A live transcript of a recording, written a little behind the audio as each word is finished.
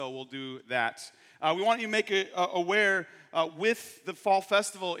we'll do that. We want you to make aware with the Fall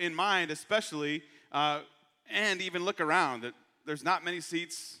Festival in mind, especially, and even look around. That there's not many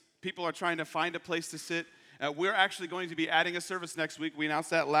seats. People are trying to find a place to sit. We're actually going to be adding a service next week. We announced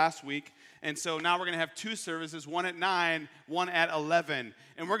that last week. And so now we're going to have two services, one at 9, one at 11.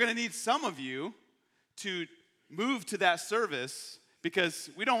 And we're going to need some of you to move to that service because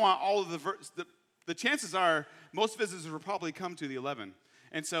we don't want all of the chances are most visitors will probably come to the 11.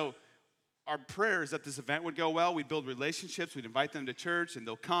 And so our prayer is that this event would go well. We'd build relationships. We'd invite them to church, and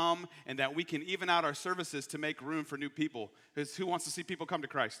they'll come, and that we can even out our services to make room for new people. Because who wants to see people come to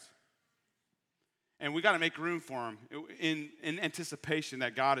Christ? And we got to make room for them in anticipation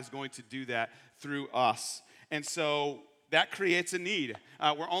that God is going to do that through us. And so that creates a need.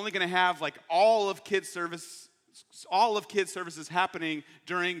 We're only going to have like all of kids services happening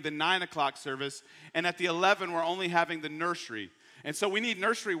during the 9 o'clock service. And at the 11, we're only having the nursery. And so we need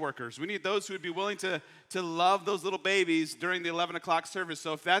nursery workers. We need those who would be willing to love those little babies during the 11 o'clock service.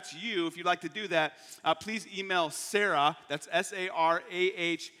 So if that's you, if you'd like to do that, please email Sarah, that's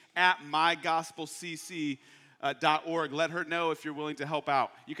SARAH, at mygospelcc.org. Let her know if you're willing to help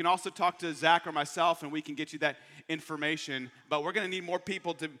out. You can also talk to Zach or myself, and we can get you that information. But we're going to need more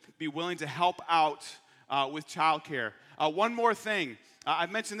people to be willing to help out with childcare. One more thing.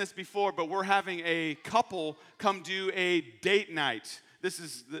 I've mentioned this before, but we're having a couple come do a date night. This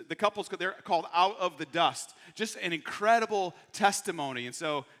is the couples, they're called Out of the Dust. Just an incredible testimony. And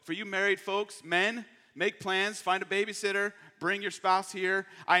so for you married folks, men, make plans, find a babysitter, bring your spouse here.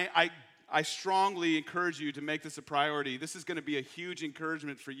 I strongly encourage you to make this a priority. This is going to be a huge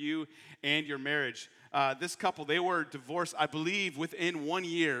encouragement for you and your marriage. This couple, they were divorced, I believe, within 1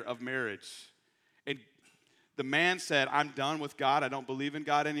 year of marriage. And the man said, I'm done with God. I don't believe in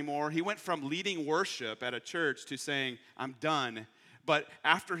God anymore. He went from leading worship at a church to saying, I'm done. But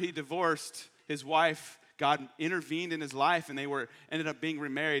after he divorced his wife, God intervened in his life, and they ended up being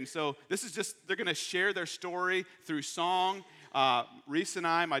remarried. And so this is just, they're going to share their story through song. Reese and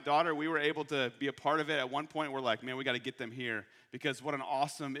I, my daughter, we were able to be a part of it. At one point, we're like, man, we got to get them here because what an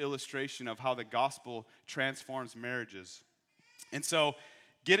awesome illustration of how the gospel transforms marriages. And so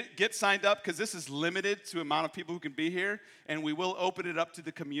get signed up because this is limited to the amount of people who can be here, and we will open it up to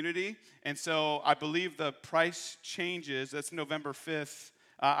the community. And so I believe the price changes. That's November 5th.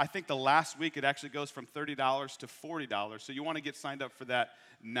 I think the last week it actually goes from $30 to $40. So you want to get signed up for that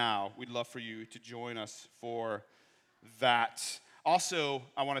now. We'd love for you to join us for that. Also,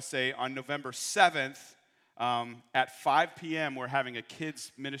 I want to say on November 7th at 5 p.m., we're having a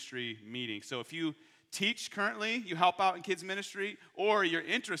kids ministry meeting. So if you teach currently, you help out in kids ministry, or you're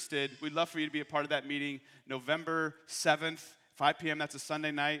interested, we'd love for you to be a part of that meeting. November 7th, 5 p.m., that's a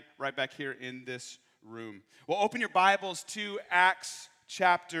Sunday night, right back here in this room. Well, open your Bibles to Acts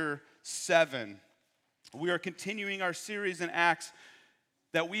chapter 7. We are continuing our series in Acts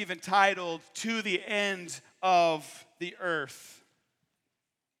that we've entitled, To the End of the Earth.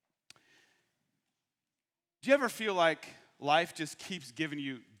 Do you ever feel like life just keeps giving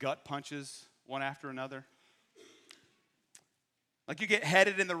you gut punches one after another? Like you get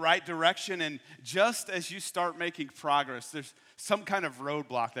headed in the right direction, and just as you start making progress, there's some kind of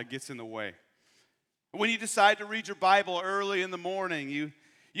roadblock that gets in the way. When you decide to read your Bible early in the morning,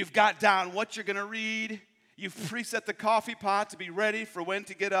 you've got down what you're going to read. You've preset the coffee pot to be ready for when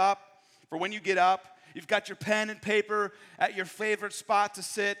to get up, for when you get up. You've got your pen and paper at your favorite spot to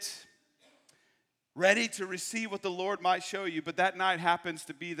sit, ready to receive what the Lord might show you. But that night happens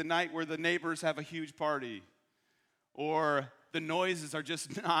to be the night where the neighbors have a huge party, or the noises are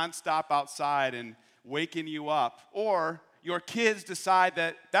just nonstop outside and waking you up, or your kids decide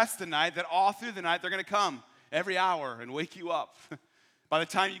that that's the night, that all through the night they're going to come every hour and wake you up. By the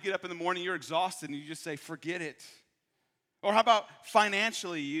time you get up in the morning, you're exhausted and you just say, forget it. Or how about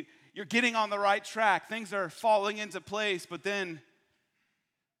financially? You're getting on the right track. Things are falling into place, but then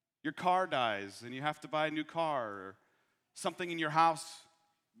your car dies and you have to buy a new car, or something in your house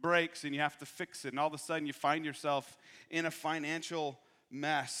breaks and you have to fix it, and all of a sudden you find yourself in a financial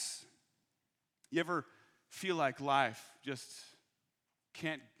mess. You ever feel like life just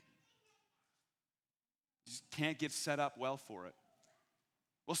can't get set up well for it?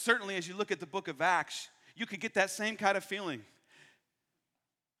 Well, certainly as you look at the book of Acts, you could get that same kind of feeling.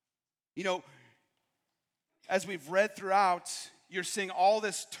 You know, as we've read throughout, you're seeing all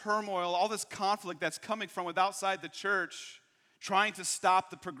this turmoil, all this conflict that's coming from outside the church, trying to stop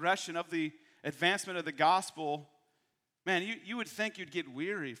the progression of the advancement of the gospel. Man, you would think you'd get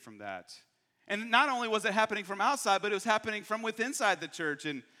weary from that. And not only was it happening from outside, but it was happening from within inside the church.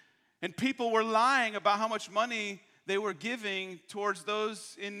 And people were lying about how much money they were giving towards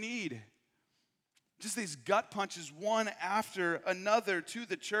those in need. Just these gut punches, one after another, to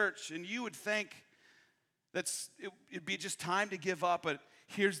the church. And you would think it'd be just time to give up, but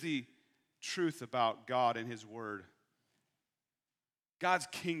here's the truth about God and His Word. God's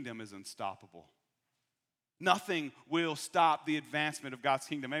kingdom is unstoppable. Nothing will stop the advancement of God's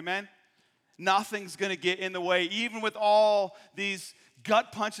kingdom. Amen? Nothing's going to get in the way. Even with all these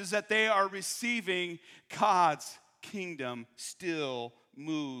gut punches that they are receiving, God's kingdom still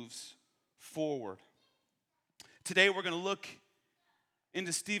moves forward. Today we're going to look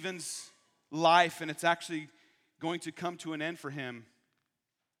into Stephen's life, and it's actually going to come to an end for him.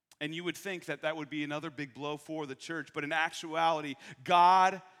 And you would think that that would be another big blow for the church, but in actuality,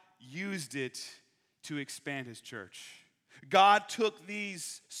 God used it to expand His church. God took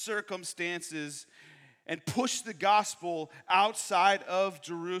these circumstances and pushed the gospel outside of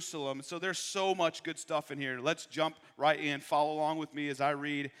Jerusalem. So there's so much good stuff in here. Let's jump right in. Follow along with me as I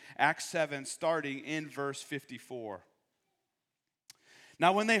read Acts 7, starting in verse 54.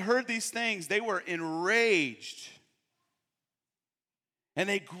 Now, when they heard these things, they were enraged, and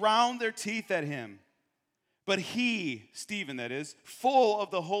they ground their teeth at him. But he, Stephen that is, full of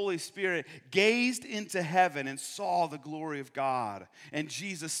the Holy Spirit, gazed into heaven and saw the glory of God and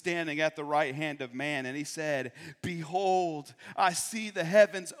Jesus standing at the right hand of man. And he said, "Behold, I see the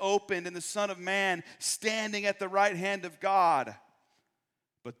heavens opened and the Son of Man standing at the right hand of God."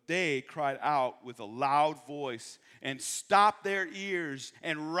 But they cried out with a loud voice and stopped their ears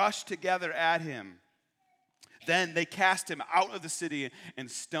and rushed together at him. Then they cast him out of the city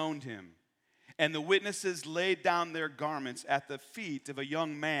and stoned him. And the witnesses laid down their garments at the feet of a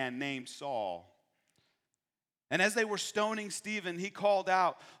young man named Saul. And as they were stoning Stephen, he called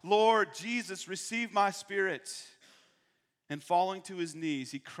out, "Lord Jesus, receive my spirit." And falling to his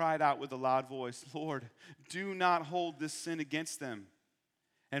knees, he cried out with a loud voice, "Lord, do not hold this sin against them."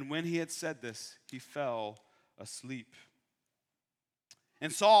 And when he had said this, he fell asleep.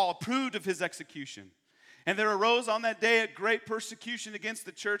 And Saul approved of his execution. And there arose on that day a great persecution against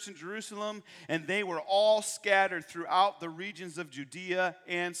the church in Jerusalem, and they were all scattered throughout the regions of Judea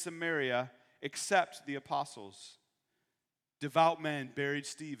and Samaria, except the apostles. Devout men buried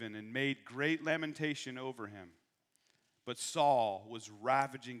Stephen and made great lamentation over him. But Saul was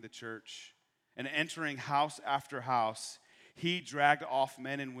ravaging the church, and entering house after house, he dragged off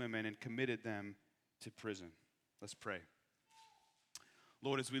men and women and committed them to prison. Let's pray.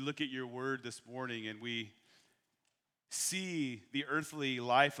 Lord, as we look at your word this morning and we see the earthly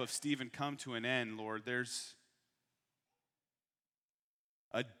life of Stephen come to an end, Lord, there's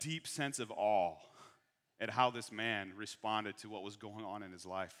a deep sense of awe at how this man responded to what was going on in his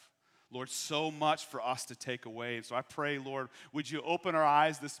life. Lord, so much for us to take away. And so I pray, Lord, would you open our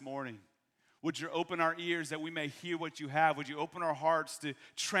eyes this morning? Would you open our ears that we may hear what you have? Would you open our hearts to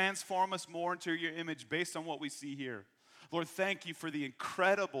transform us more into your image based on what we see here? Lord, thank you for the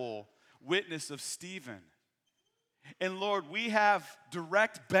incredible witness of Stephen. And Lord, we have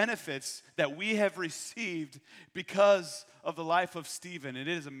direct benefits that we have received because of the life of Stephen. And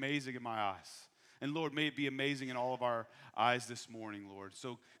it is amazing in my eyes. And Lord, may it be amazing in all of our eyes this morning, Lord.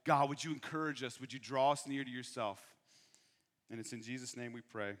 So God, would you encourage us? Would you draw us near to yourself? And it's in Jesus' name we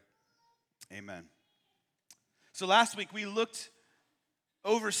pray. Amen. So last week we looked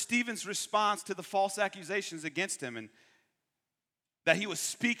over Stephen's response to the false accusations against him, and that he was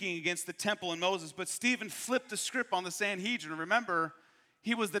speaking against the temple and Moses. But Stephen flipped the script on the Sanhedrin. Remember,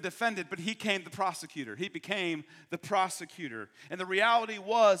 he was the defendant, but he became the prosecutor. He became the prosecutor. And the reality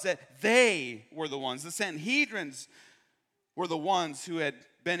was that they were the ones, the Sanhedrins were the ones who had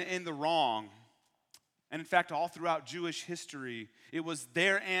been in the wrong. And in fact, all throughout Jewish history, it was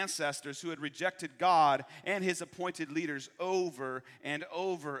their ancestors who had rejected God and his appointed leaders over and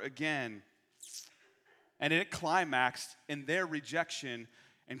over again. And it climaxed in their rejection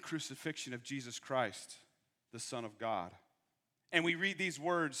and crucifixion of Jesus Christ, the Son of God. And we read these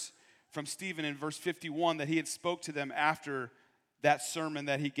words from Stephen in verse 51 that he had spoke to them after that sermon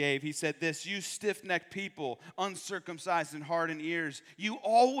that he gave. He said this, "You stiff-necked people, uncircumcised in heart and ears, you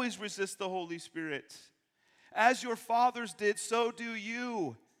always resist the Holy Spirit. As your fathers did, so do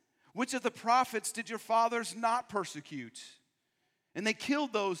you. Which of the prophets did your fathers not persecute? And they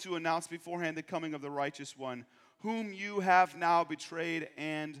killed those who announced beforehand the coming of the righteous one, whom you have now betrayed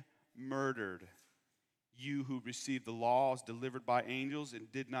and murdered. You who received the laws delivered by angels and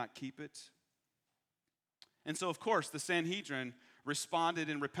did not keep it." And so, of course, the Sanhedrin responded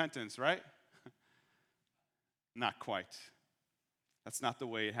in repentance, right? Not quite. That's not the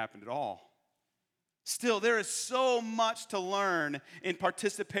way it happened at all. Still, there is so much to learn in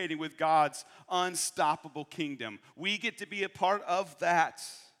participating with God's unstoppable kingdom. We get to be a part of that.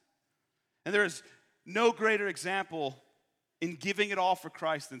 And there is no greater example in giving it all for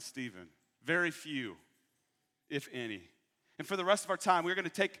Christ than Stephen. Very few, if any. And for the rest of our time, we're going to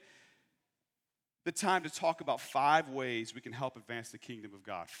take the time to talk about 5 ways we can help advance the kingdom of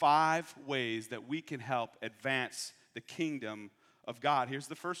God. 5 ways that we can help advance the kingdom of God. Here's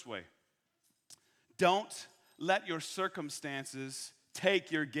the first way. Don't let your circumstances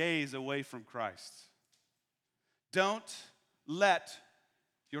take your gaze away from Christ. Don't let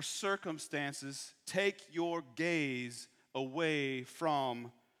your circumstances take your gaze away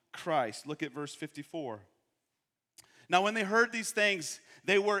from Christ. Look at verse 54. Now, when they heard these things,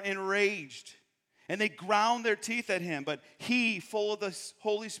 they were enraged, and they ground their teeth at him. But he, full of the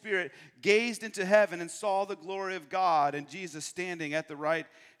Holy Spirit, gazed into heaven and saw the glory of God and Jesus standing at the right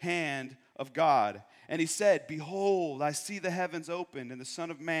hand of God. And he said, "Behold, I see the heavens opened and the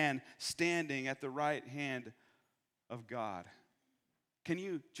Son of Man standing at the right hand of God." Can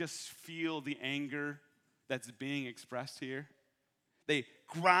you just feel the anger that's being expressed here? They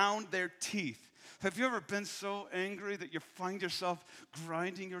ground their teeth. Have you ever been so angry that you find yourself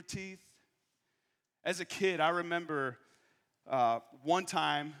grinding your teeth? As a kid, I remember one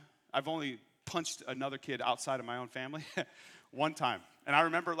time, I've only punched another kid outside of my own family one time. And I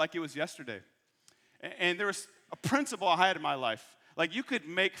remember it like it was yesterday. And there was a principle I had in my life. Like, you could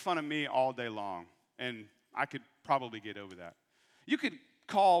make fun of me all day long, and I could probably get over that. You could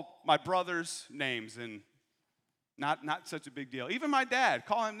call my brothers names, and not such a big deal. Even my dad,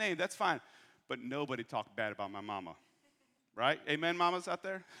 call him names, that's fine. But nobody talked bad about my mama, right? Amen, mamas out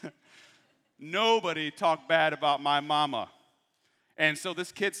there? Nobody talked bad about my mama. And so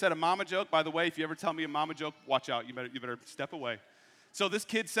this kid said a mama joke. By the way, if you ever tell me a mama joke, watch out. You better step away. So this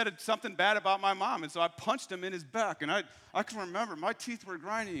kid said something bad about my mom, and so I punched him in his back. And I can remember my teeth were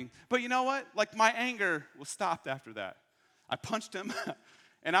grinding. But you know what? Like, my anger was stopped after that. I punched him,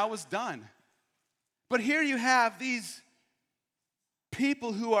 and I was done. But here you have these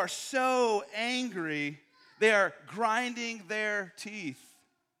people who are so angry, they are grinding their teeth.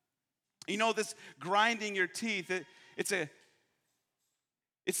 You know, this grinding your teeth, it's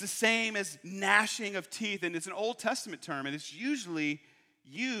the same as gnashing of teeth, and it's an Old Testament term, and it's usually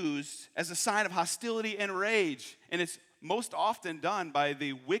used as a sign of hostility and rage, and it's most often done by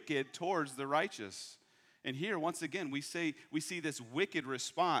the wicked towards the righteous. And here, once again, we see this wicked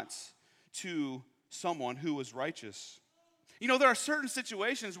response to someone who was righteous. You know, there are certain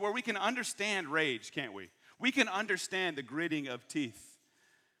situations where we can understand rage, can't we? We can understand the gritting of teeth.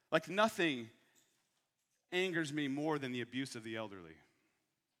 Like, nothing angers me more than the abuse of the elderly,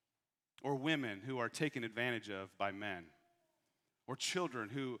 or women who are taken advantage of by men, or children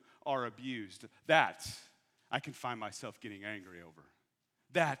who are abused. That I can find myself getting angry over.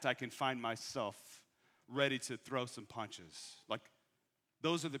 That I can find myself ready to throw some punches. Like,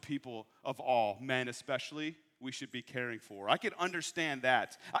 those are the people of all, men especially, we should be caring for. I could understand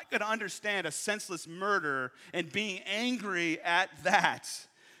that. I could understand a senseless murder and being angry at that.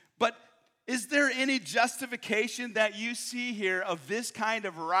 But is there any justification that you see here of this kind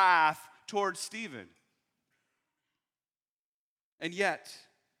of wrath towards Stephen? And yet,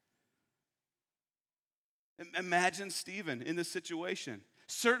 imagine Stephen in this situation.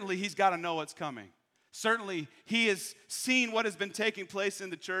 Certainly, he's got to know what's coming. Certainly, he has seen what has been taking place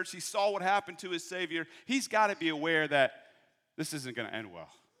in the church. He saw what happened to his Savior. He's got to be aware that this isn't going to end well.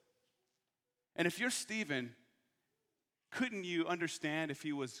 And if you're Stephen, couldn't you understand if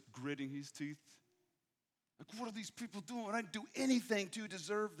he was gritting his teeth? Like, what are these people doing? I didn't do anything to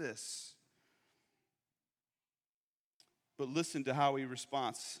deserve this. But listen to how he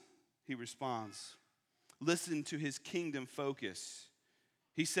responds. Listen to his kingdom focus.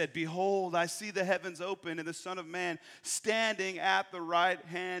 He said, "Behold, I see the heavens open and the Son of Man standing at the right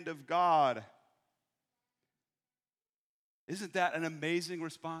hand of God." Isn't that an amazing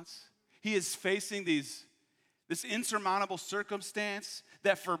response? He is facing this insurmountable circumstance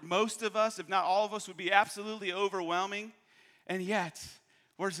that for most of us, if not all of us, would be absolutely overwhelming. And yet,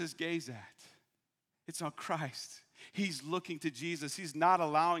 where's his gaze at? It's on Christ. He's looking to Jesus. He's not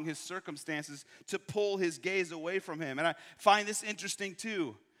allowing his circumstances to pull his gaze away from him. And I find this interesting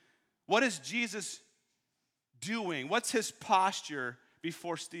too. What is Jesus doing? What's his posture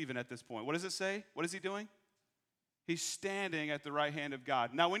before Stephen at this point? What does it say? What is he doing? He's standing at the right hand of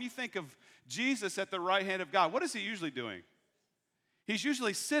God. Now, when you think of Jesus at the right hand of God, what is he usually doing? He's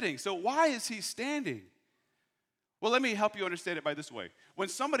usually sitting. So why is he standing? Well, let me help you understand it by this way. When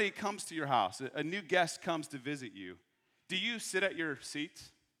somebody comes to your house, a new guest comes to visit you, do you sit at your seat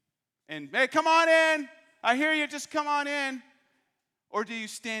and hey, come on in. I hear you, just come on in. Or do you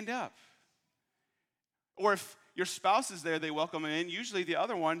stand up? Or if your spouse is there, they welcome them in. Usually the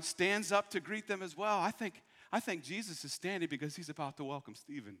other one stands up to greet them as well. I think Jesus is standing because he's about to welcome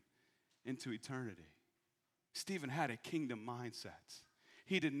Stephen into eternity. Stephen had a kingdom mindset.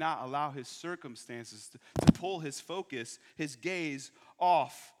 He did not allow his circumstances to pull his focus, his gaze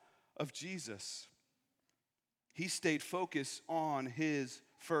off of Jesus. He stayed focused on his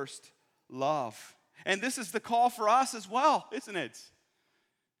first love. And this is the call for us as well, isn't it?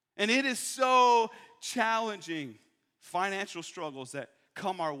 And it is so challenging, financial struggles that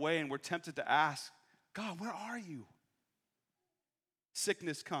come our way, and we're tempted to ask, God, where are you?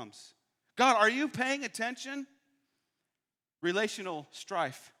 Sickness comes. God, are you paying attention? Relational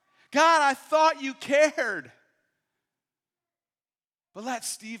strife. God, I thought you cared. But let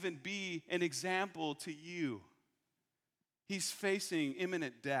Stephen be an example to you. He's facing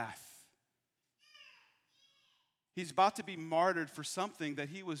imminent death. He's about to be martyred for something that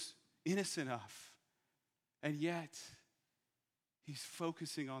he was innocent of. And yet, he's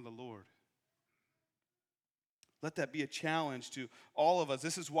focusing on the Lord. Let that be a challenge to all of us.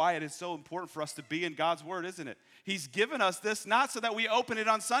 This is why it is so important for us to be in God's Word, isn't it? He's given us this not so that we open it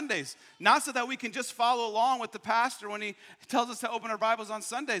on Sundays, not so that we can just follow along with the pastor when he tells us to open our Bibles on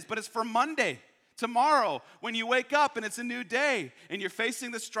Sundays, but it's for Monday, tomorrow, when you wake up and it's a new day and you're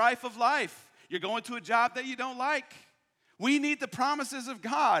facing the strife of life. You're going to a job that you don't like. We need the promises of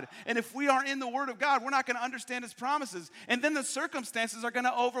God. And if we aren't in the Word of God, we're not going to understand His promises. And then the circumstances are going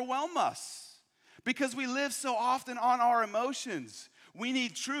to overwhelm us. Because we live so often on our emotions. We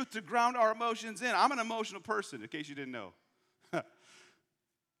need truth to ground our emotions in. I'm an emotional person, in case you didn't know.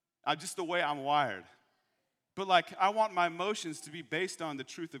 I'm just the way I'm wired. But I want my emotions to be based on the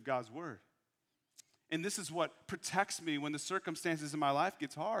truth of God's Word. And this is what protects me when the circumstances in my life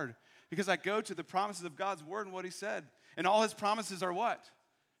gets hard. Because I go to the promises of God's Word and what He said. And all His promises are what?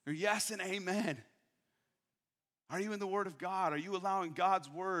 They're yes and amen. Are you in the Word of God? Are you allowing God's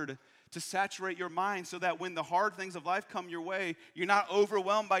Word to saturate your mind so that when the hard things of life come your way, you're not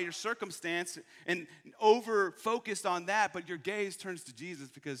overwhelmed by your circumstance and over-focused on that, but your gaze turns to Jesus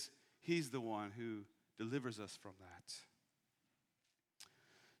because He's the one who delivers us from that.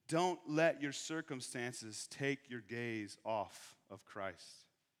 Don't let your circumstances take your gaze off of Christ.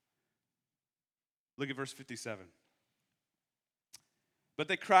 Look at verse 57. But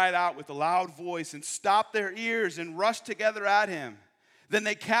they cried out with a loud voice and stopped their ears and rushed together at him. Then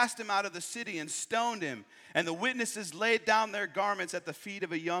they cast him out of the city and stoned him. And the witnesses laid down their garments at the feet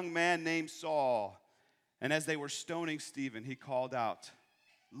of a young man named Saul. And as they were stoning Stephen, he called out,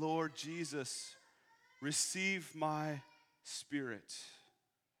 Lord Jesus, receive my spirit.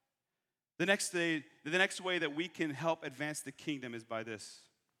 The next way that we can help advance the kingdom is by this,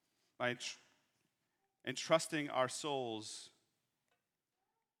 by entrusting our souls.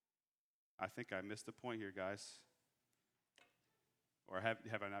 I think I missed the point here, guys. Or have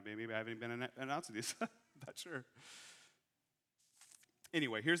I not? Maybe I haven't been announcing this. Not sure.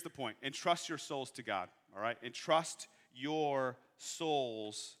 Anyway, here's the point. Entrust your souls to God, all right? Entrust your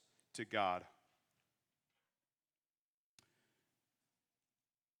souls to God.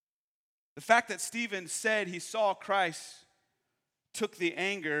 The fact that Stephen said he saw Christ took the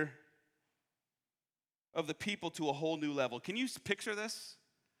anger of the people to a whole new level. Can you picture this?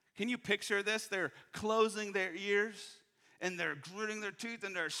 Can you picture this? They're closing their ears, and they're gritting their teeth,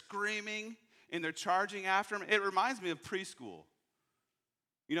 and they're screaming, and they're charging after him. It reminds me of preschool.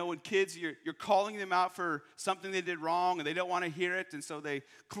 You know, when kids, you're calling them out for something they did wrong, and they don't want to hear it, and so they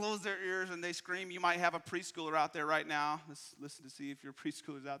close their ears and they scream. You might have a preschooler out there right now. Let's listen to see if your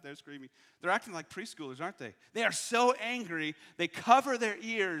preschoolers out there screaming. They're acting like preschoolers, aren't they? They are so angry, they cover their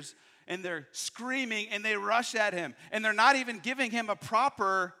ears, and they're screaming, and they rush at him. And they're not even giving him a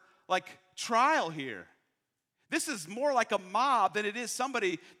proper, trial here. This is more like a mob than it is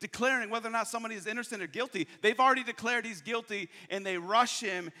somebody declaring whether or not somebody is innocent or guilty. They've already declared he's guilty, and they rush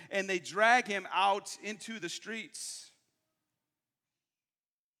him, and they drag him out into the streets.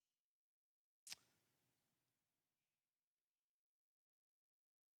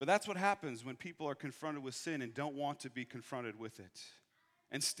 But that's what happens when people are confronted with sin and don't want to be confronted with it.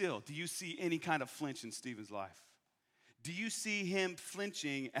 And still, do you see any kind of flinch in Stephen's life? Do you see him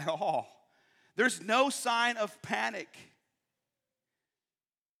flinching at all? There's no sign of panic.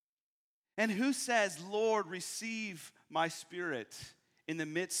 And who says, Lord, receive my spirit in the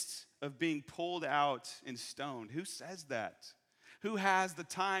midst of being pulled out and stoned? Who says that? Who has the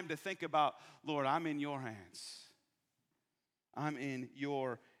time to think about, Lord, I'm in your hands. I'm in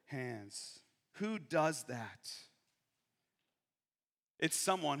your hands. Who does that? It's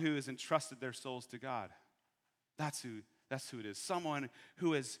someone who has entrusted their souls to God. That's who it is. Someone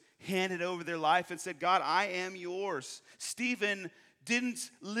who has handed over their life and said, God, I am yours. Stephen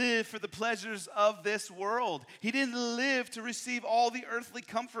didn't live for the pleasures of this world. He didn't live to receive all the earthly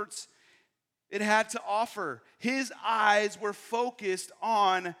comforts it had to offer. His eyes were focused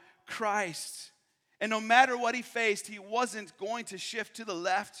on Christ. And no matter what he faced, he wasn't going to shift to the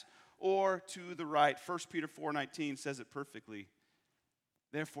left or to the right. 1 Peter 4:19 says it perfectly.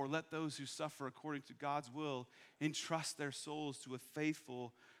 Therefore, let those who suffer according to God's will entrust their souls to a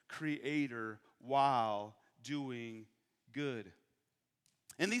faithful Creator while doing good.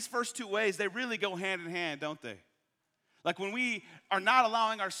 And these first two ways, they really go hand in hand, don't they? Like when we are not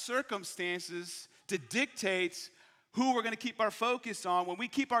allowing our circumstances to dictate who we're going to keep our focus on, when we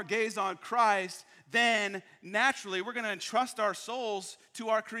keep our gaze on Christ, then naturally we're going to entrust our souls to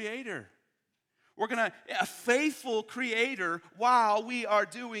our Creator. We're going to, a faithful Creator while we are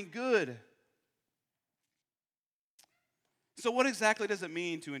doing good. So what exactly does it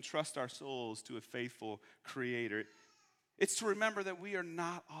mean to entrust our souls to a faithful Creator? It's to remember that we are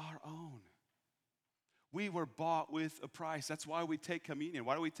not our own. We were bought with a price. That's why we take communion.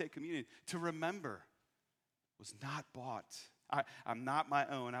 Why do we take communion? To remember. Was not bought. I'm not my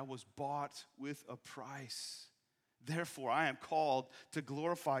own. I was bought with a price. Therefore, I am called to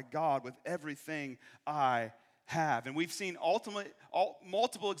glorify God with everything I have. And we've seen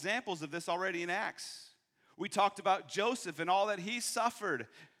multiple examples of this already in Acts. We talked about Joseph and all that he suffered.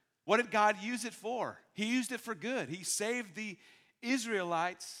 What did God use it for? He used it for good. He saved the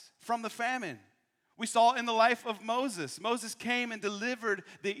Israelites from the famine. We saw in the life of Moses. Moses came and delivered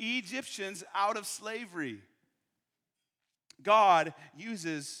the Egyptians out of slavery. God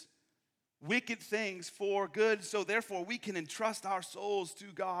uses wicked things for good, so therefore we can entrust our souls to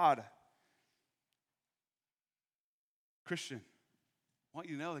God. Christian, I want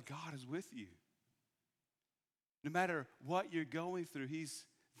you to know that God is with you. No matter what you're going through, He's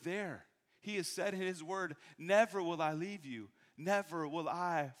there. He has said in His word, never will I leave you, never will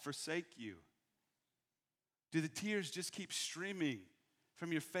I forsake you. Do the tears just keep streaming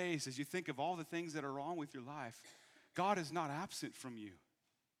from your face as you think of all the things that are wrong with your life? God is not absent from you.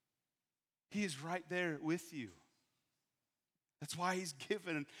 He is right there with you. That's why He's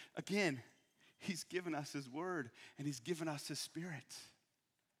given us His word and He's given us His Spirit.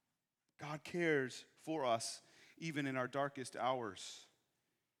 God cares for us even in our darkest hours.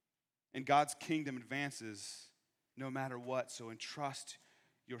 And God's kingdom advances no matter what, so entrust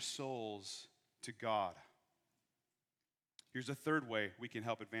your souls to God. Here's a third way we can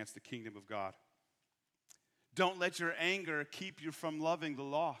help advance the kingdom of God. Don't let your anger keep you from loving the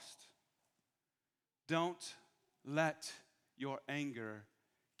lost. Don't let your anger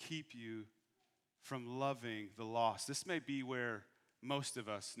keep you from loving the lost. This may be where most of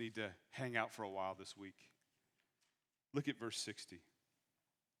us need to hang out for a while this week. Look at verse 60.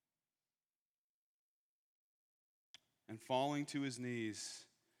 And falling to his knees,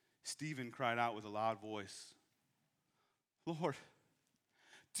 Stephen cried out with a loud voice, Lord,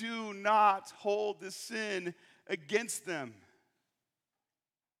 do not hold this sin against them.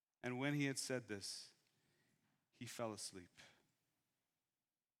 And when he had said this, he fell asleep.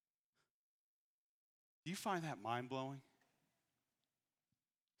 Do you find that mind-blowing?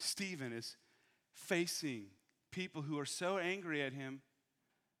 Stephen is facing people who are so angry at him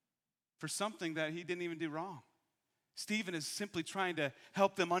for something that he didn't even do wrong. Stephen is simply trying to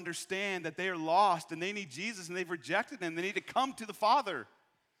help them understand that they are lost and they need Jesus and they've rejected him. They need to come to the Father.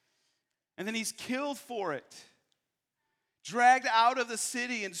 And then he's killed for it, dragged out of the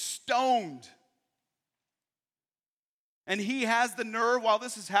city and stoned. And he has the nerve while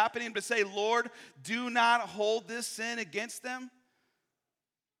this is happening to say, Lord, do not hold this sin against them.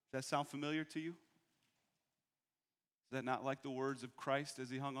 Does that sound familiar to you? Is that not like the words of Christ as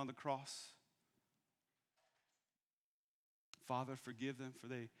he hung on the cross? Father, forgive them, for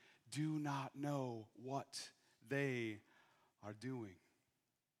they do not know what they are doing.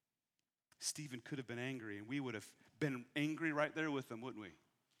 Stephen could have been angry, and we would have been angry right there with them, wouldn't we?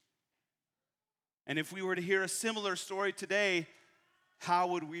 And if we were to hear a similar story today, how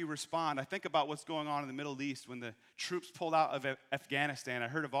would we respond? I think about what's going on in the Middle East when the troops pulled out of Afghanistan. I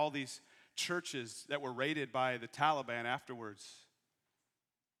heard of all these churches that were raided by the Taliban afterwards,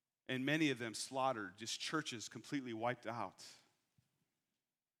 and many of them slaughtered, just churches completely wiped out.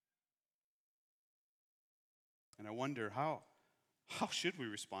 And I wonder, how should we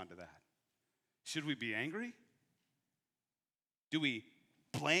respond to that? Should we be angry? Do we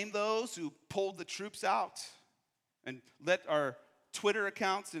blame those who pulled the troops out and let our Twitter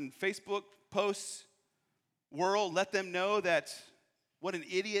accounts and Facebook posts let them know that What an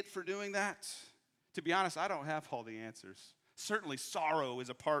idiot for doing that. To be honest, I don't have all the answers. Certainly, sorrow is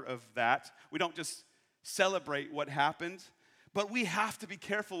a part of that. We don't just celebrate what happened, but we have to be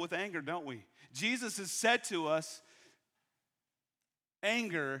careful with anger, don't we? Jesus has said to us,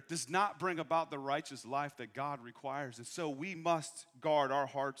 anger does not bring about the righteous life that God requires. And so we must guard our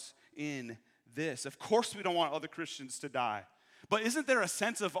hearts in this. Of course, we don't want other Christians to die. But isn't there a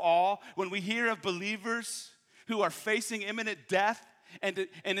sense of awe when we hear of believers who are facing imminent death and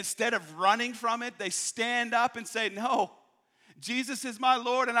instead of running from it, they stand up and say, no, Jesus is my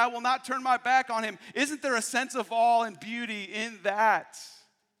Lord and I will not turn my back on him. Isn't there a sense of awe and beauty in that?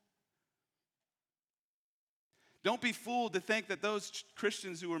 Don't be fooled to think that those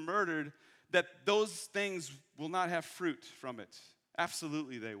Christians who were murdered, that those things will not have fruit from it.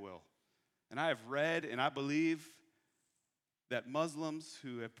 Absolutely they will. And I have read and I believe that Muslims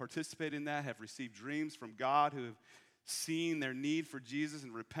who have participated in that have received dreams from God, who have seen their need for Jesus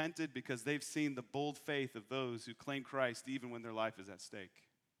and repented because they've seen the bold faith of those who claim Christ even when their life is at stake.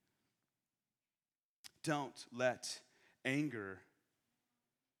 Don't let anger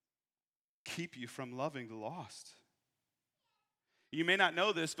keep you from loving the lost. You may not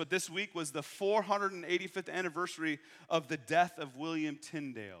know this, but this week was the 485th anniversary of the death of William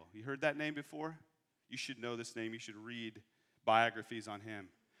Tyndale. You heard that name before? You should know this name. You should read biographies on him.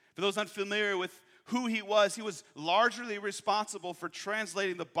 For those unfamiliar with who he was largely responsible for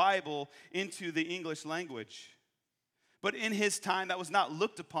translating the Bible into the English language. But in his time, that was not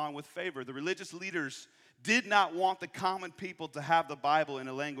looked upon with favor. The religious leaders did not want the common people to have the Bible in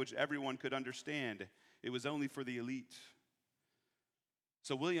a language everyone could understand. It was only for the elite.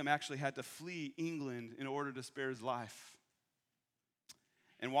 So William actually had to flee England in order to spare his life.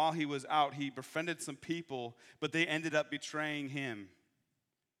 And while he was out, he befriended some people, but they ended up betraying him.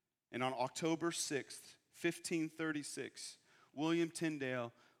 And on October 6th, 1536, William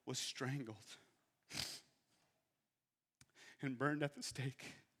Tyndale was strangled and burned at the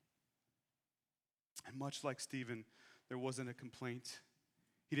stake. And much like Stephen, there wasn't a complaint.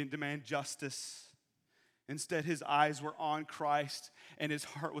 He didn't demand justice. Instead, his eyes were on Christ and his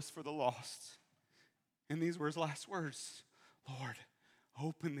heart was for the lost. And these were his last words: Lord,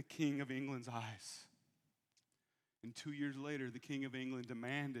 open the King of England's eyes. And 2 years later, the King of England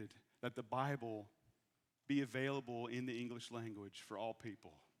demanded that the Bible be available in the English language for all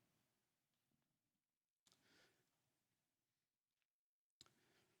people.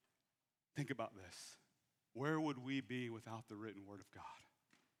 Think about this. Where would we be without the written word of God?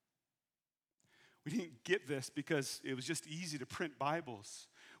 We didn't get this because it was just easy to print Bibles.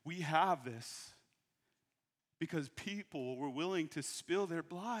 We have this because people were willing to spill their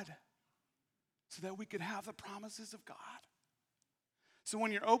blood so that we could have the promises of God. So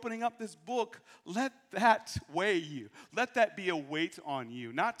when you're opening up this book, let that weigh you. Let that be a weight on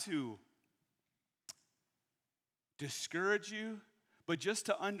you, not to discourage you, but just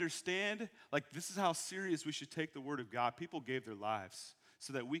to understand, like, this is how serious we should take the Word of God. People gave their lives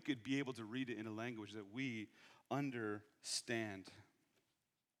so that we could be able to read it in a language that we understand.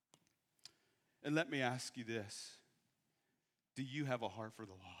 And let me ask you this: do you have a heart for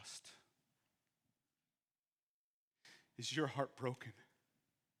the lost? Is your heart broken?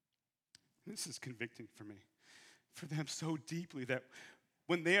 This is convicting for me, for them so deeply, that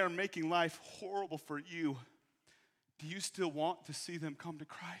when they are making life horrible for you, do you still want to see them come to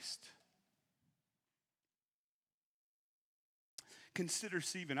Christ? Consider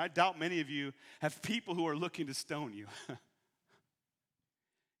Stephen. I doubt many of you have people who are looking to stone you.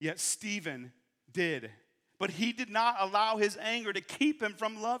 Yet Stephen did. But he did not allow his anger to keep him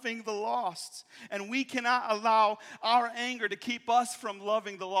from loving the lost. And we cannot allow our anger to keep us from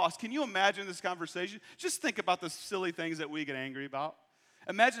loving the lost. Can you imagine this conversation? Just think about the silly things that we get angry about.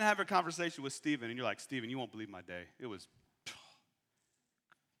 Imagine having a conversation with Stephen, and you're like, Stephen, you won't believe my day. It was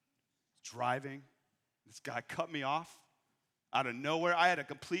driving. This guy cut me off out of nowhere. I had a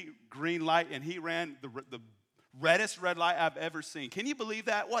complete green light, and he ran the reddest red light I've ever seen. Can you believe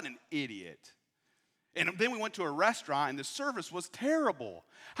that? What an idiot. And then we went to a restaurant, and the service was terrible.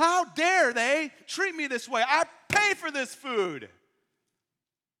 How dare they treat me this way? I pay for this food.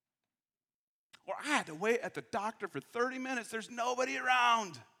 Or I had to wait at the doctor for 30 minutes. There's nobody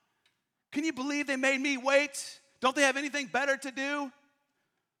around. Can you believe they made me wait? Don't they have anything better to do?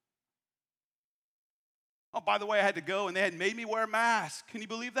 Oh, by the way, I had to go, and they had made me wear a mask. Can you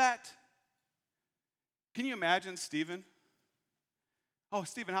believe that? Can you imagine Stephen? Oh,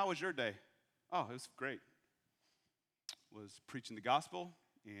 Stephen, how was your day? Oh, it was great. Was preaching the gospel,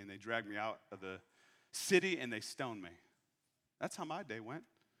 and they dragged me out of the city, and they stoned me. That's how my day went.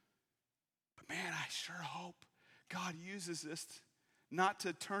 But man, I sure hope God uses this not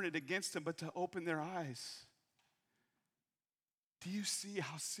to turn it against him, but to open their eyes. Do you see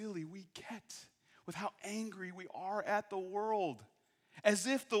how silly we get with how angry we are at the world? As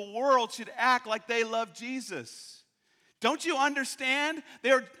if the world should act like they love Jesus. Don't you understand?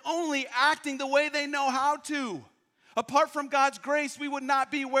 They're only acting the way they know how to. Apart from God's grace, we would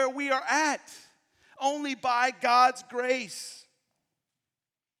not be where we are at. Only by God's grace.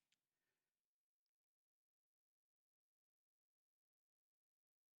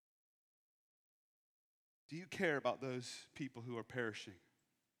 Do you care about those people who are perishing?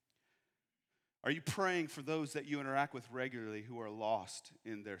 Are you praying for those that you interact with regularly who are lost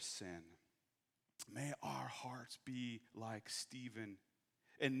in their sin? May our hearts be like Stephen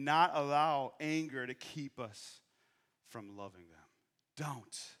and not allow anger to keep us from loving them.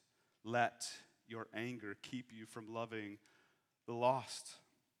 Don't let your anger keep you from loving the lost.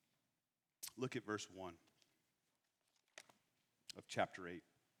 Look at verse 1 of chapter 8.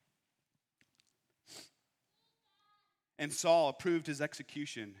 And Saul approved his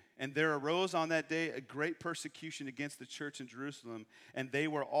execution. And there arose on that day a great persecution against the church in Jerusalem, and they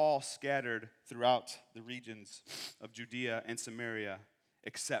were all scattered throughout the regions of Judea and Samaria,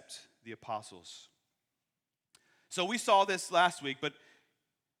 except the apostles. So we saw this last week, but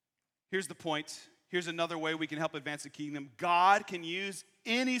here's the point. Here's another way we can help advance the kingdom. God can use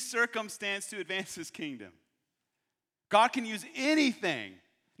any circumstance to advance his kingdom. God can use anything,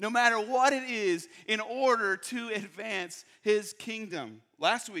 no matter what it is, in order to advance his kingdom.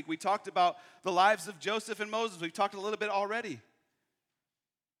 Last week, we talked about the lives of Joseph and Moses. We've talked a little bit already.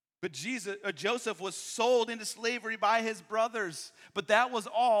 But Joseph was sold into slavery by his brothers. But that was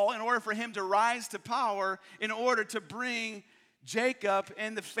all in order for him to rise to power, in order to bring Jacob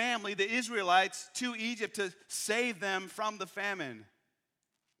and the family, the Israelites, to Egypt to save them from the famine.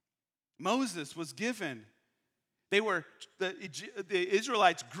 Moses was given. The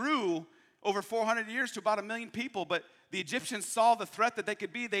Israelites grew over 400 years to about 1 million people, but the Egyptians saw the threat that they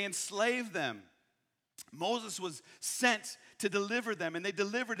could be. They enslaved them. Moses was sent to deliver them, and they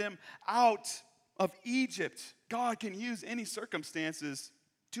delivered him out of Egypt. God can use any circumstances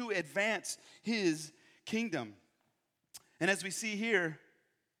to advance his kingdom. And as we see here,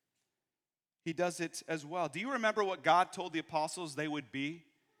 he does it as well. Do you remember what God told the apostles they would be?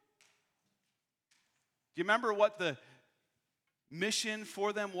 Do you remember what the mission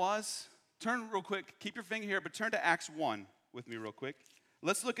for them was? Turn real quick. Keep your finger here, but turn to Acts 1 with me real quick.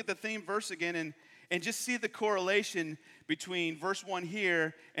 Let's look at the theme verse again and just see the correlation between verse 1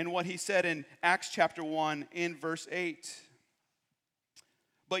 here and what he said in Acts chapter 1 in verse 8.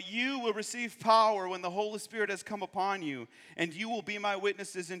 But you will receive power when the Holy Spirit has come upon you, and you will be my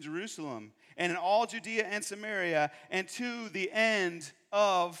witnesses in Jerusalem and in all Judea and Samaria and to the end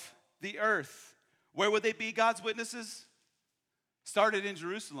of the earth. Where would they be God's witnesses? Started in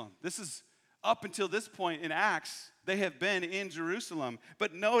Jerusalem. This is up until this point in Acts, they have been in Jerusalem.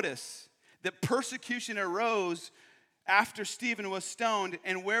 But notice that persecution arose after Stephen was stoned,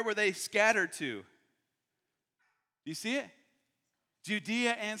 and where were they scattered to? Do you see it?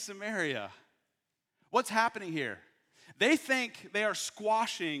 Judea and Samaria. What's happening here? They think they are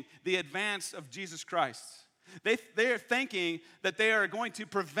squashing the advance of Jesus Christ. They are thinking that they are going to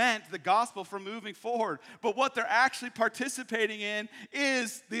prevent the gospel from moving forward. But what they're actually participating in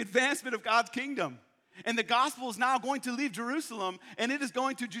is the advancement of God's kingdom. And the gospel is now going to leave Jerusalem, and it is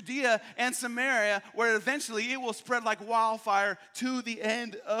going to Judea and Samaria, where eventually it will spread like wildfire to the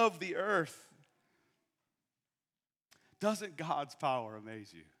end of the earth. Doesn't God's power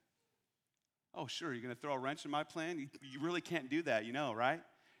amaze you? Oh, sure, you're going to throw a wrench in my plan? You really can't do that, you know, right?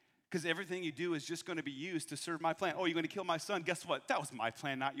 Because everything you do is just going to be used to serve my plan. Oh, you're going to kill my son? Guess what? That was my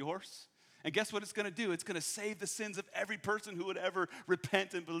plan, not yours. And guess what it's going to do? It's going to save the sins of every person who would ever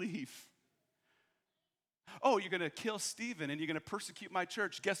repent and believe. Oh, you're going to kill Stephen and you're going to persecute my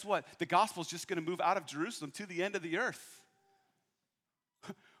church. Guess what? The gospel's just going to move out of Jerusalem to the end of the earth.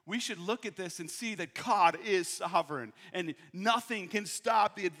 We should look at this and see that God is sovereign and nothing can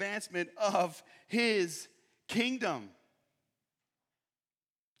stop the advancement of his kingdom.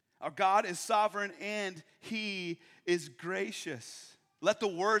 Our God is sovereign and he is gracious. Let the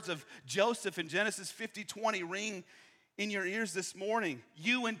words of Joseph in Genesis 50:20 ring in your ears this morning.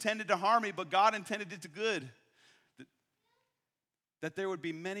 You intended to harm me, but God intended it to good. That there would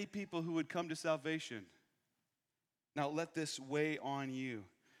be many people who would come to salvation. Now let this weigh on you.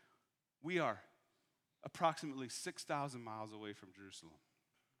 We are approximately 6,000 miles away from Jerusalem.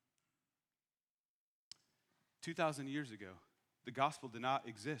 2,000 years ago, the gospel did not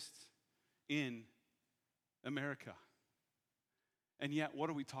exist in America. And yet, what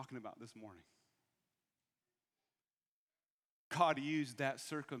are we talking about this morning? God used that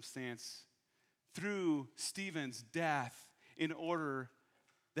circumstance through Stephen's death in order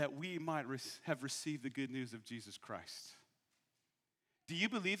that we might have received the good news of Jesus Christ. Do you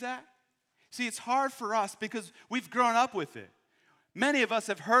believe that? See, it's hard for us because we've grown up with it. Many of us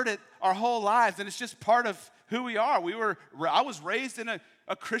have heard it our whole lives, and it's just part of who we are. I was raised in a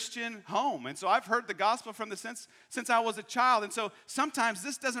Christian home, and so I've heard the gospel since I was a child. And so sometimes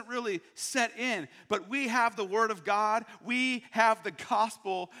this doesn't really set in, but we have the word of God. We have the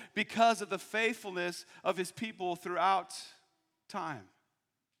gospel because of the faithfulness of his people throughout time.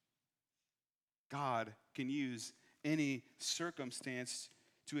 God can use any circumstance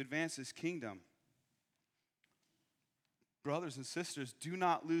to advance his kingdom. Brothers and sisters, do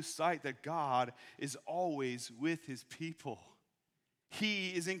not lose sight that God is always with his people. He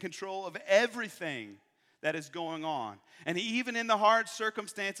is in control of everything that is going on. And even in the hard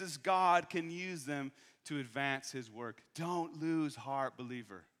circumstances, God can use them to advance his work. Don't lose heart,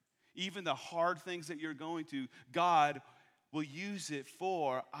 believer. Even the hard things that you're going to, God will use it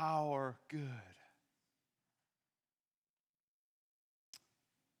for our good.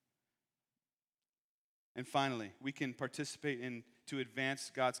 And finally, we can participate in to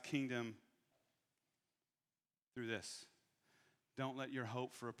advance God's kingdom through this. Don't let your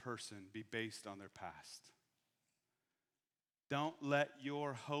hope for a person be based on their past. Don't let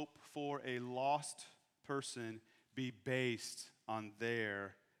your hope for a lost person be based on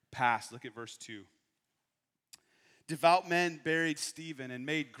their past. Look at verse 2. Devout men buried Stephen and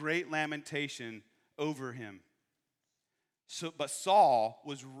made great lamentation over him. But Saul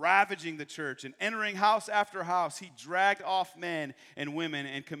was ravaging the church, and entering house after house, he dragged off men and women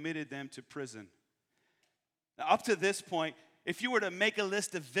and committed them to prison. Now, up to this point, if you were to make a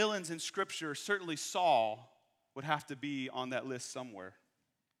list of villains in Scripture, certainly Saul would have to be on that list somewhere.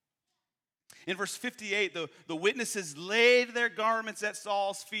 In verse 58, the witnesses laid their garments at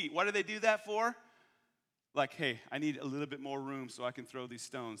Saul's feet. What did they do that for? Like, hey, I need a little bit more room so I can throw these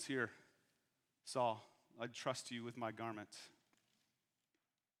stones. Here, Saul, I trust you with my garment.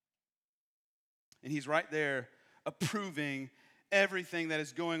 And he's right there approving everything that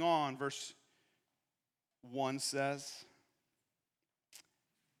is going on. Verse 1 says,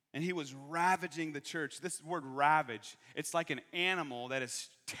 and he was ravaging the church. This word ravage, it's like an animal that is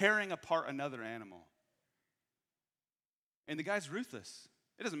tearing apart another animal. And the guy's ruthless.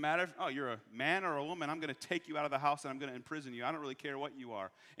 It doesn't matter if, you're a man or a woman, I'm going to take you out of the house and I'm going to imprison you. I don't really care what you are.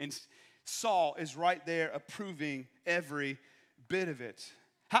 And Saul is right there approving every bit of it.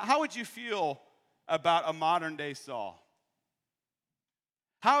 How would you feel about a modern day Saul?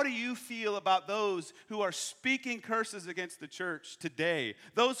 How do you feel about those who are speaking curses against the church today?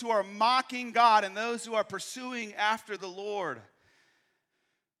 Those who are mocking God and those who are pursuing after the Lord?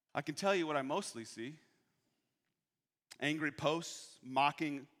 I can tell you what I mostly see. Angry posts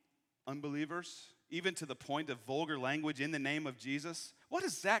mocking unbelievers, even to the point of vulgar language in the name of Jesus. What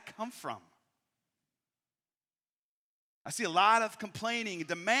does that come from? I see a lot of complaining,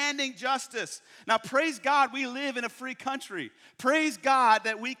 demanding justice. Now, praise God, we live in a free country. Praise God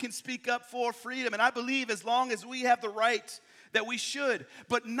that we can speak up for freedom. And I believe as long as we have the right, that we should,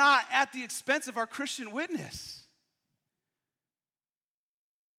 but not at the expense of our Christian witness.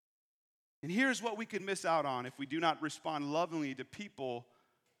 And here's what we could miss out on if we do not respond lovingly to people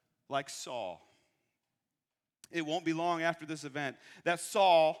like Saul. It won't be long after this event that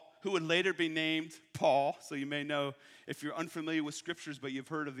Saul, who would later be named Paul, so you may know if you're unfamiliar with scriptures, but you've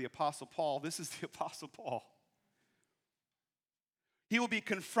heard of the Apostle Paul, this is the Apostle Paul. He will be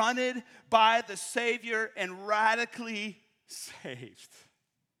confronted by the Savior and radically saved.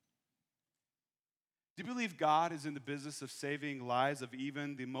 Do you believe God is in the business of saving lives of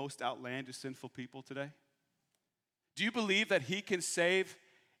even the most outlandish sinful people today? Do you believe that he can save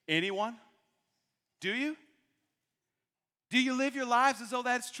anyone? Do you? Do you live your lives as though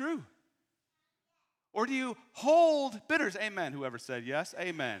that's true? Or do you hold bitters? Amen. Whoever said yes,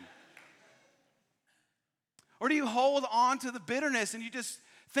 amen. Or do you hold on to the bitterness and you just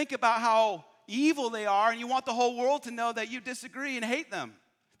think about how evil they are and you want the whole world to know that you disagree and hate them?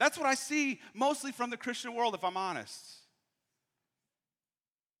 That's what I see mostly from the Christian world, if I'm honest.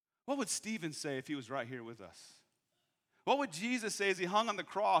 What would Stephen say if he was right here with us? What would Jesus say as he hung on the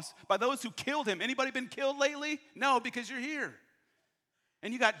cross by those who killed him? Anybody been killed lately? No, because you're here.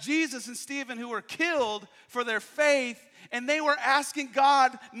 And you got Jesus and Stephen who were killed for their faith, and they were asking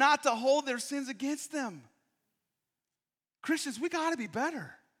God not to hold their sins against them. Christians, we got to be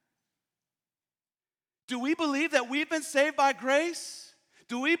better. Do we believe that we've been saved by grace?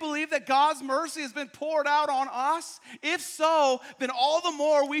 Do we believe that God's mercy has been poured out on us? If so, then all the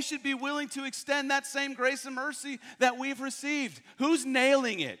more we should be willing to extend that same grace and mercy that we've received. Who's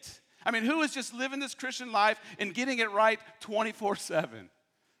nailing it? I mean, who is just living this Christian life and getting it right 24/7?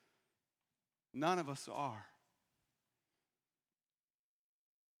 None of us are.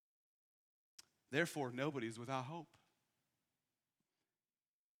 Therefore, nobody is without hope.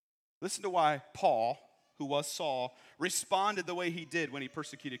 Listen to why Paul, who was Saul, responded the way he did when he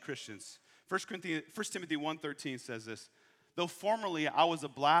persecuted Christians. 1 Timothy 1:13 says this, though formerly I was a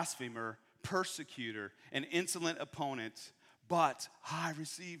blasphemer, persecutor, an insolent opponent, but I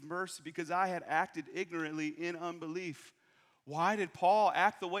received mercy because I had acted ignorantly in unbelief. Why did Paul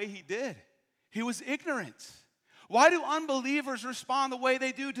act the way he did? He was ignorant. Why do unbelievers respond the way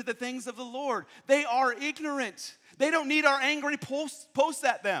they do to the things of the Lord? They are ignorant. They don't need our angry posts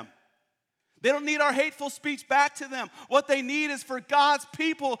at them. They don't need our hateful speech back to them. What they need is for God's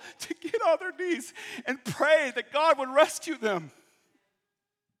people to get on their knees and pray that God would rescue them.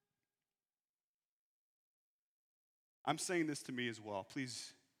 I'm saying this to me as well.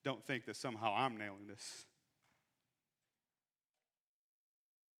 Please don't think that somehow I'm nailing this.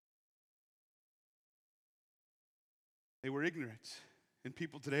 They were ignorant, and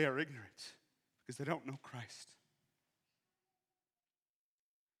people today are ignorant because they don't know Christ.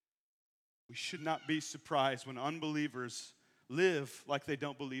 We should not be surprised when unbelievers live like they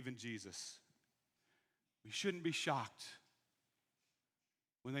don't believe in Jesus. We shouldn't be shocked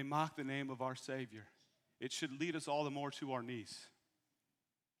when they mock the name of our Savior. It should lead us all the more to our knees.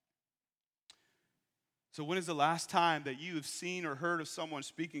 So when is the last time that you have seen or heard of someone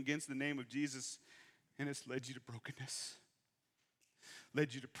speaking against the name of Jesus and it's led you to brokenness?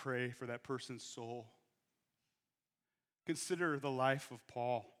 Led you to pray for that person's soul? Consider the life of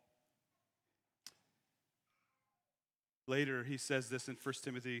Paul. Later, he says this in 1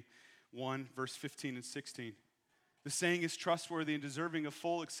 Timothy 1, verse 15 and 16. The saying is trustworthy and deserving of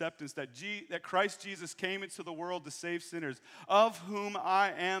full acceptance that Christ Jesus came into the world to save sinners, of whom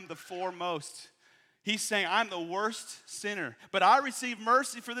I am the foremost. He's saying, I'm the worst sinner, but I receive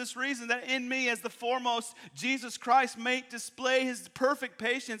mercy for this reason, that in me as the foremost, Jesus Christ may display his perfect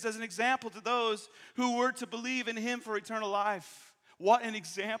patience as an example to those who were to believe in him for eternal life. What an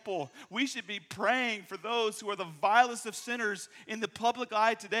example. We should be praying for those who are the vilest of sinners in the public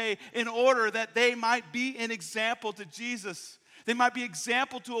eye today in order that they might be an example to Jesus. They might be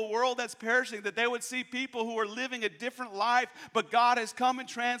example to a world that's perishing, that they would see people who are living a different life, but God has come and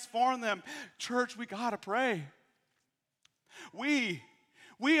transformed them. Church, we got to pray. We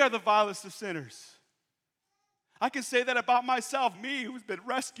are the vilest of sinners. I can say that about myself, me who's been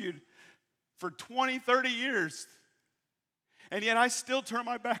rescued for 20, 30 years. And yet I still turn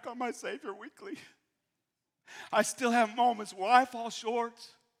my back on my Savior weekly. I still have moments where I fall short.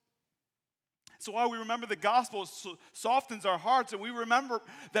 So while we remember the gospel softens our hearts, and we remember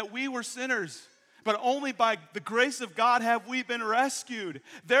that we were sinners, but only by the grace of God have we been rescued.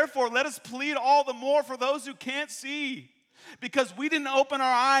 Therefore, let us plead all the more for those who can't see, because we didn't open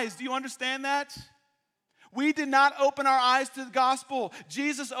our eyes. Do you understand that? We did not open our eyes to the gospel.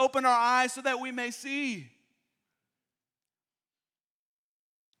 Jesus opened our eyes so that we may see.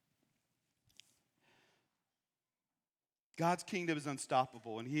 God's kingdom is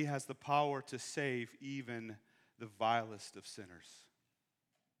unstoppable, and he has the power to save even the vilest of sinners.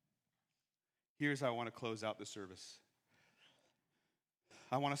 Here's how I want to close out the service.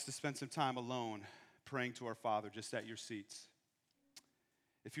 I want us to spend some time alone praying to our Father just at your seats.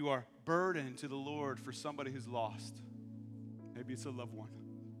 If you are burdened to the Lord for somebody who's lost, maybe it's a loved one.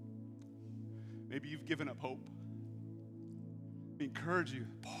 Maybe you've given up hope. I encourage you,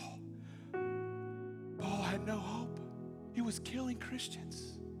 Paul had no hope. He was killing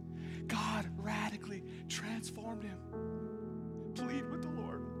Christians. God radically transformed him. Plead with the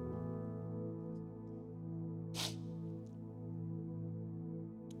Lord.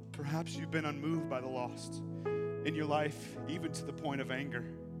 Perhaps you've been unmoved by the lost in your life, even to the point of anger.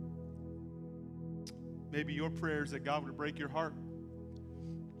 Maybe your prayer is that God would break your heart.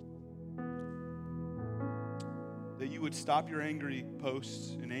 That you would stop your angry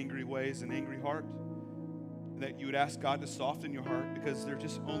posts and angry ways and angry heart. That you would ask God to soften your heart because they're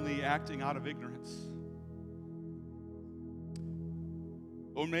just only acting out of ignorance.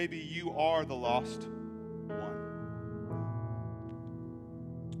 Or maybe you are the lost one.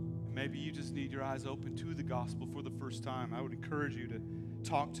 Maybe you just need your eyes open to the gospel for the first time. I would encourage you to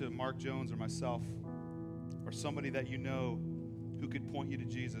talk to Mark Jones or myself or somebody that you know who could point you to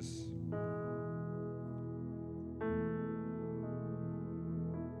Jesus.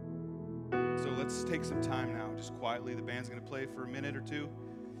 Let's take some time now, just quietly. The band's going to play for a minute or two.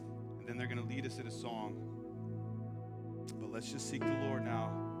 and then they're going to lead us in a song. But let's just seek the Lord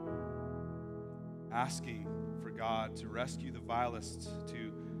now, asking for God to rescue the vilest,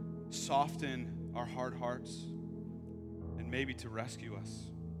 to soften our hard hearts, and maybe to rescue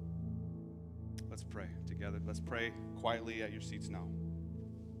us. Let's pray together. Let's pray quietly at your seats now.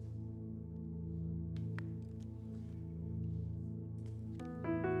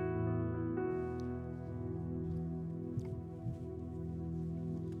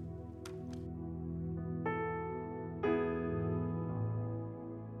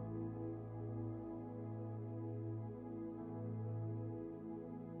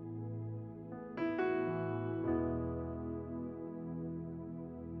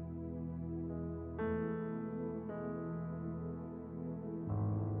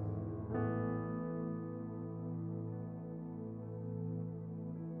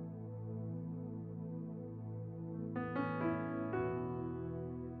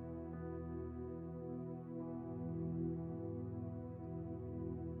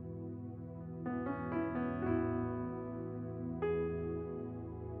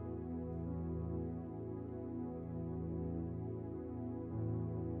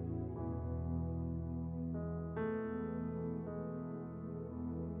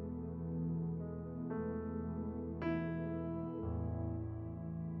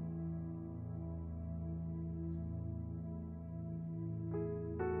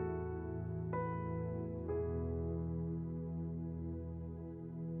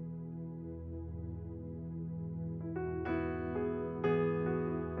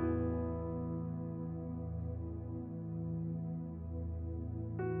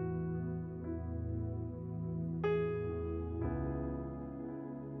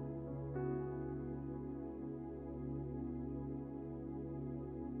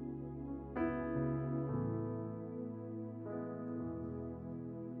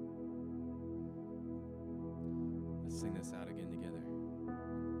 Sing this out again together.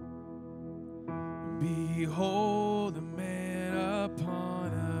 Behold the man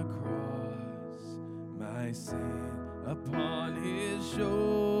upon a cross, my sin upon his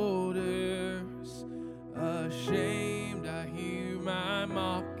shoulders. Ashamed, I hear my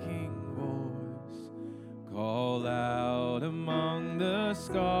mocking voice call out among the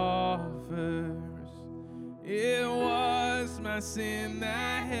scoffers. It was my sin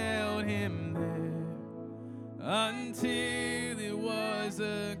that held him there until it was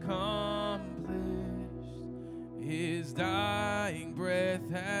accomplished. His dying breath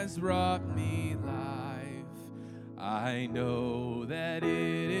has brought me life. I know that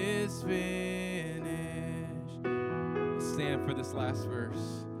it is finished. Let's stand for this last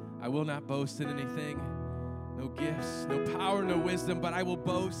verse. I will not boast in anything, no gifts, no power, no wisdom, but I will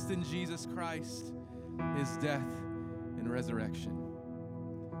boast in Jesus Christ, his death and resurrection.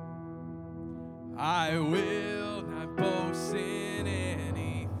 I will not boast in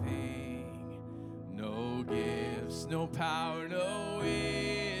anything, no gifts, no power, no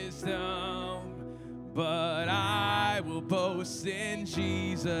wisdom, but I will boast in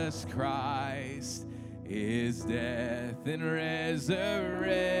Jesus Christ, his death and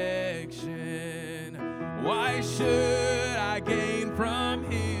resurrection. Why should I gain from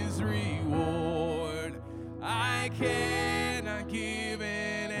his reward? I cannot give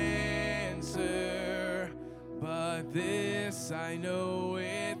an answer, but this I know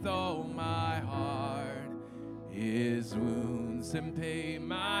with all my heart, his wounds and pay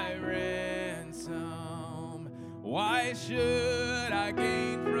my ransom. Why should I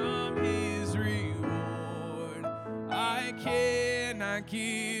gain from his reward? I cannot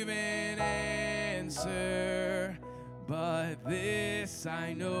give an answer, but this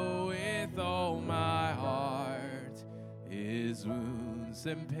I know with all my heart, his wounds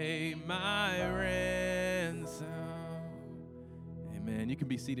and pay my ransom. Amen. You can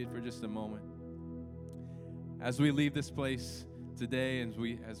be seated for just a moment. As we leave this place today, as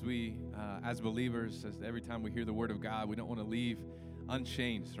believers, as every time we hear the word of God, we don't want to leave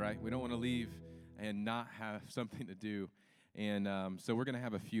unchanged, right? We don't want to leave and not have something to do. And so we're going to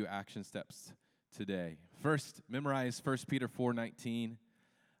have a few action steps today. First, memorize 1 Peter 4:19.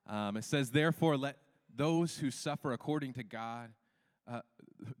 It says, therefore let those who suffer according to God's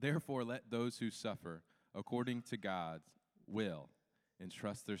will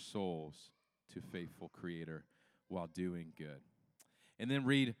entrust their souls to faithful Creator while doing good. And then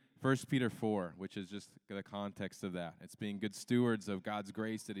read 1 Peter 4, which is just the context of that. It's being good stewards of God's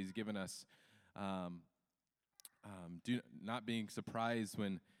grace that he's given us. Not being surprised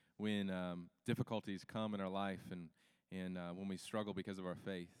when difficulties come in our life and when we struggle because of our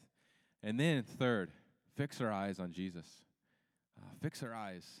faith. And then third, fix our eyes on Jesus. Fix our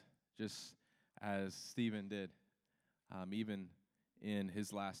eyes just as Stephen did, even in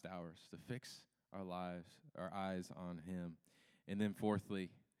his last hours, to fix our lives, our eyes on him. And then fourthly,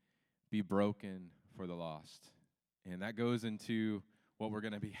 be broken for the lost. And that goes into what we're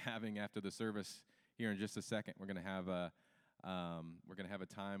going to be having after the service here in just a second. We're going to have a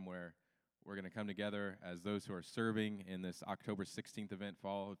time where we're going to come together as those who are serving in this October 16th event,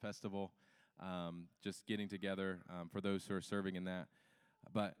 Fall Festival, just getting together for those who are serving in that.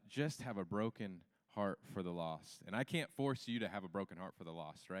 But just have a broken heart for the lost. And I can't force you to have a broken heart for the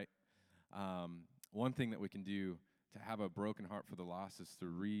lost, right? One thing that we can do to have a broken heart for the lost is to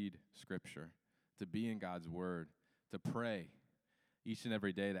read Scripture, to be in God's Word, to pray each and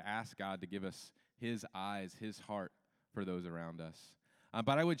every day, to ask God to give us His eyes, His heart for those around us.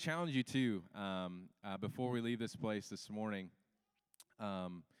 But I would challenge you too, before we leave this place this morning,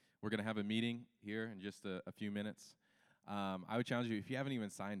 we're going to have a meeting here in just a few minutes. I would challenge you, if you haven't even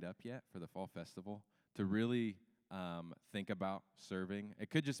signed up yet for the Fall Festival, to really think about serving. It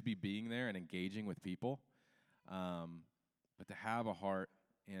could just be being there and engaging with people, but to have a heart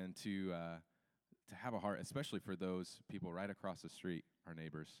and to have a heart, especially for those people right across the street, our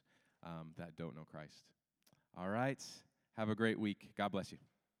neighbors, that don't know Christ. All right. Have a great week. God bless you.